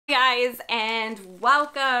Guys, and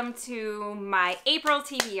welcome to my April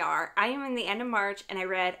TBR. I am in the end of March and I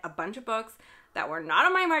read a bunch of books that were not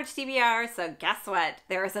on my March TBR, so guess what?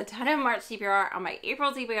 There is a ton of March TBR on my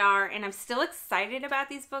April TBR, and I'm still excited about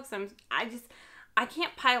these books. I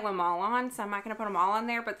can't pile them all on, so I'm not going to put them all on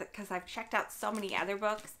there, but because I've checked out so many other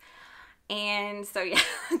books. And so yeah,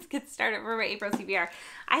 let's get started for my April TBR.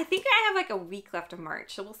 I think I have like a week left of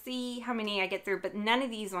March, so we'll see how many I get through, but none of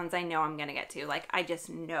these ones I know I'm going to get to. Like, I just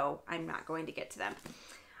know I'm not going to get to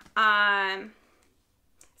them.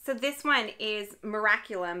 So this one is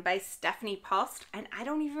Miraculum by Stephanie Post, and I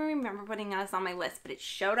don't even remember putting this on my list, but it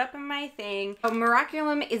showed up in my thing. So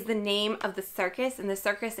Miraculum is the name of the circus, and the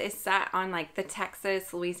circus is set on like the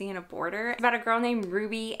Texas-Louisiana border. It's about a girl named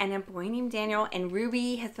Ruby and a boy named Daniel, and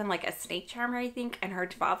Ruby has been like a snake charmer, I think, in her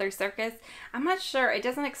father's circus. I'm not sure. It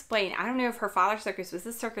doesn't explain. I don't know if her father's circus was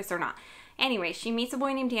a circus or not. Anyway, she meets a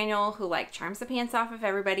boy named Daniel who like charms the pants off of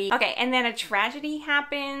everybody. Okay, and then a tragedy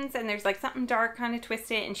happens and there's like something dark kind of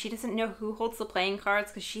twisted, and she doesn't know who holds the playing cards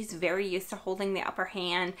because she's very used to holding the upper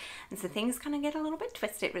hand. And so things kind of get a little bit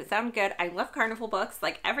twisted, but it sounded good. I love carnival books.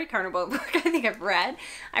 Like every carnival book I think I've read,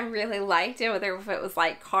 I really liked it, whether if it was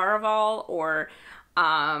like Caraval or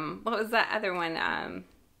what was that other one?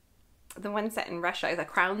 The one set in Russia, the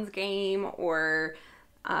Crown's Game, or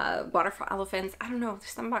Water for Elephants. I don't know,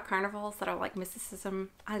 there's something about carnivals that are like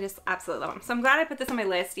mysticism. I just absolutely love them. So I'm glad I put this on my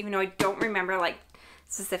list, even though I don't remember like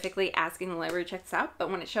specifically asking the library to check this out.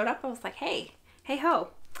 But when it showed up, I was like, hey ho,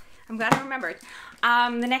 I'm glad I remembered.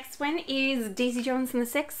 The next one is Daisy Jones and the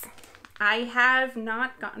Six. I have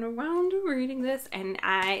not gotten around to reading this, and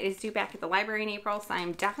it's due back at the library in April, so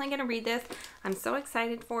I'm definitely going to read this. I'm so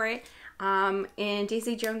excited for it. In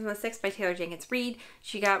Daisy Jones and the Six by Taylor Jenkins Reid.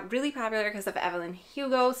 She got really popular because of Evelyn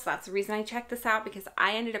Hugo, so that's the reason I checked this out, because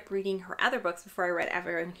I ended up reading her other books before I read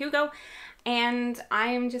Evelyn Hugo, and I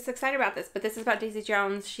am just excited about this. But this is about Daisy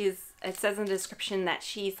Jones. It says in the description that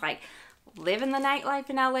she's like living the nightlife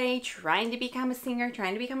in LA, trying to become a singer,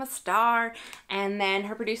 trying to become a star, and then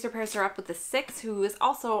her producer pairs her up with the Six, who is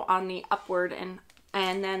also on the upward,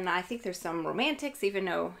 and then I think there's some romantics, even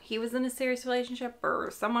though he was in a serious relationship, or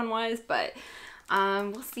someone was, but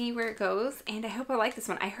we'll see where it goes. And I hope I like this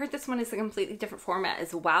one. I heard this one is a completely different format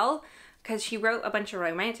as well, because she wrote a bunch of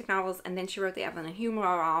romantic novels, and then she wrote the Evelyn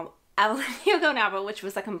Hugo novel, which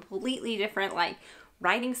was a completely different like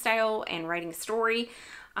writing style and writing story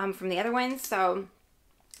from the other ones. So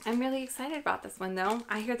I'm really excited about this one, though.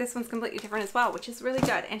 I hear this one's completely different as well, which is really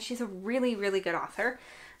good. And she's a really, really good author.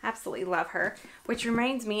 Absolutely love her. Which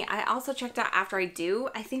reminds me, I also checked out After I Do.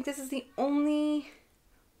 I think this is the only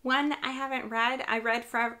one I haven't read. I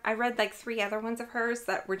read like 3 other ones of hers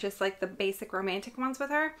that were just like the basic romantic ones with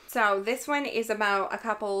her. So this one is about a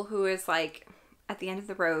couple who is like at the end of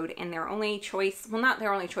the road, and their only choice, well, not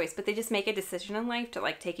their only choice, but they just make a decision in life to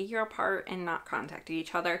like take a year apart and not contact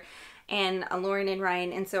each other, and Lauren and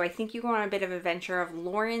Ryan. And so I think you go on a bit of adventure of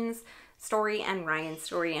Lauren's story and Ryan's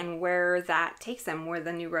story, and where that takes them, where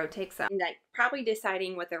the new road takes them, and like probably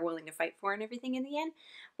deciding what they're willing to fight for and everything in the end,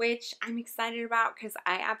 which I'm excited about because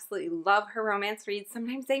I absolutely love her romance reads.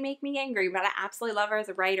 Sometimes they make me angry, but I absolutely love her as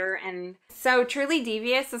a writer. And so Truly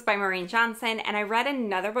Devious is by Maureen Johnson, and I read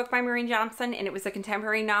another book by Maureen Johnson, and it was a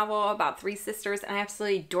contemporary novel about 3 sisters, and I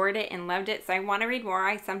absolutely adored it and loved it, so I want to read more.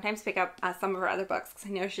 I sometimes pick up some of her other books because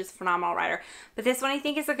I know she's a phenomenal writer, but this one I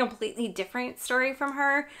think is a completely different story from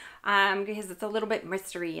her, because it's a little bit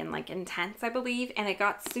mystery and like intense, I believe, and it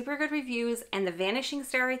got super good reviews. And The Vanishing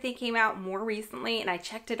Star I think came out more recently, and I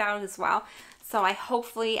checked it out as well, so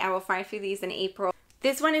hopefully I will find a few of these in April.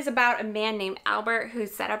 This one is about a man named Albert who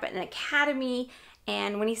set up an academy,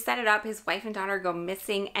 and when he set it up, his wife and daughter go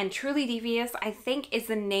missing. And Truly Devious, I think, is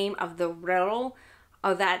the name of the riddle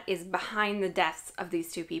that is behind the deaths of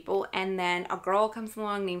these 2 people. And then a girl comes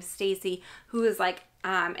along named Stacy, who is like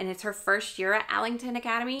and it's her first year at Allington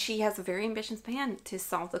Academy. She has a very ambitious plan to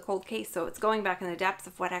solve the cold case, so it's going back in the depths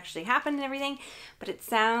of what actually happened and everything, but it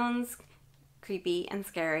sounds creepy and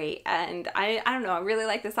scary, and I don't know, I really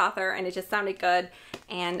like this author, and it just sounded good,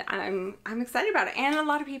 and I'm excited about it. And a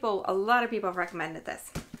lot of people have recommended this.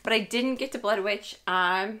 But I didn't get to Blood Witch.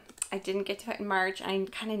 I didn't get to it in March. I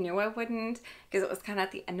kind of knew I wouldn't because it was kind of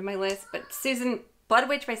at the end of my list, but Blood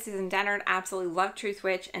Witch by Susan Dennard, absolutely love Truth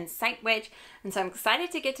Witch and Sight Witch, and so I'm excited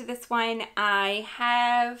to get to this one. I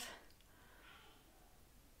have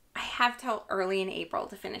till early in April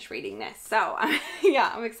to finish reading this, so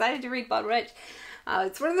yeah, I'm excited to read Blood Witch.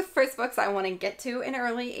 It's one of the first books I want to get to in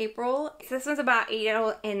early April. So this one's about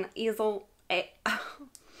Adel and Easel,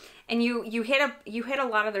 and you hit a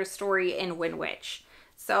lot of their story in Wind Witch.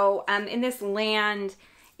 So in this land,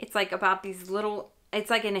 it's like about these little it's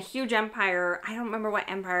like in a huge empire. I don't remember what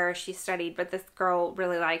empire she studied, but this girl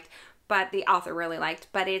really liked, but the author really liked.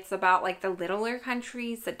 But it's about like the littler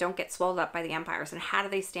countries that don't get swallowed up by the empires, and how do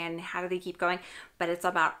they stand and how do they keep going. But it's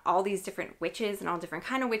about all these different witches and all different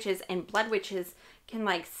kind of witches, and blood witches can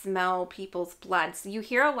like smell people's blood. So you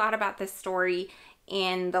hear a lot about this story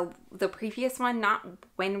in the previous one, not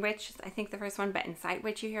Wind Witch, I think the first one, but in Sight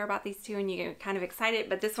Witch you hear about these two and you get kind of excited.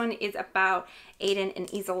 But this one is about Aiden and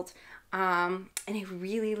Isolde. And I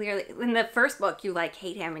really, in the first book you like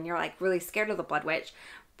hate him and you're like really scared of the Blood Witch.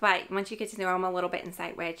 But once you get to know him a little bit in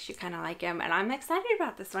Sight Witch, you kind of like him. And I'm excited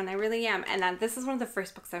about this one. I really am. And this is one of the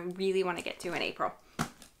first books I really want to get to in April.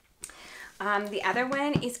 The other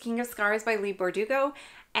one is King of Scars by Leigh Bardugo.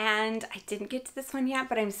 And I didn't get to this one yet,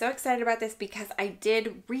 but I'm so excited about this because I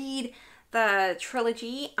did read the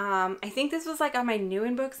trilogy. I think this was like on my new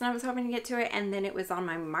in books and I was hoping to get to it. And then it was on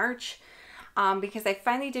my March because I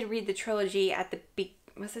finally did read the trilogy at the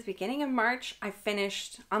beginning of March. I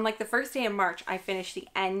finished on like the first day of March. I finished the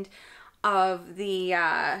end of the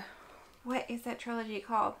what is that trilogy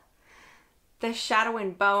called? The Shadow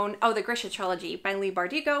and Bone. Oh, the Grisha trilogy by Leigh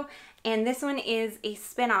Bardugo. And this one is a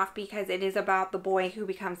spin-off because it is about the boy who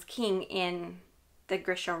becomes king in the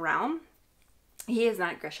Grisha realm. He is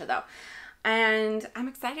not Grisha though. And I'm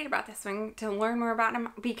excited about this one to learn more about him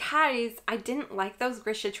because I didn't like those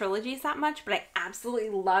Grisha trilogies that much, but I absolutely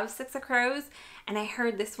love Six of Crows. And I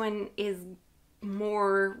heard this one is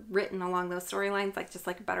more written along those storylines, like just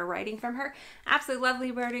like better writing from her. Absolutely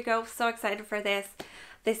lovely. Where to go. So excited for this.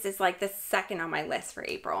 This is like the second on my list for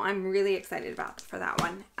April. I'm really excited for that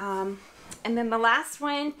one. And then the last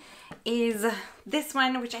one is this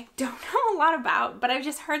one, which I don't know a lot about, but I've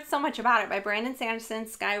just heard so much about it, by Brandon Sanderson,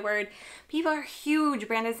 Skyward. People are huge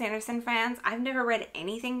Brandon Sanderson fans. I've never read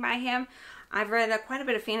anything by him. I've read quite a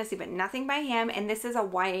bit of fantasy, but nothing by him. And this is a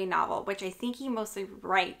YA novel, which I think he mostly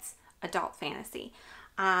writes adult fantasy.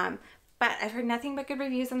 But I've heard nothing but good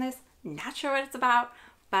reviews on this. Not sure what it's about,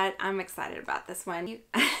 but I'm excited about this one.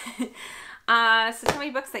 So tell me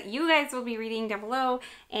books that you guys will be reading down below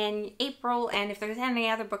in April, and if there's any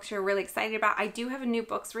other books you're really excited about. I do have a new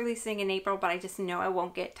books releasing in April, but I just know I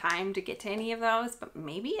won't get time to get to any of those, but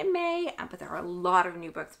maybe in May. But there are a lot of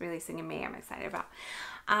new books releasing in May I'm excited about.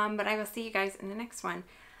 But I will see you guys in the next one.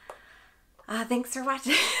 Thanks for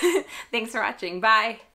watching. Thanks for watching. Bye.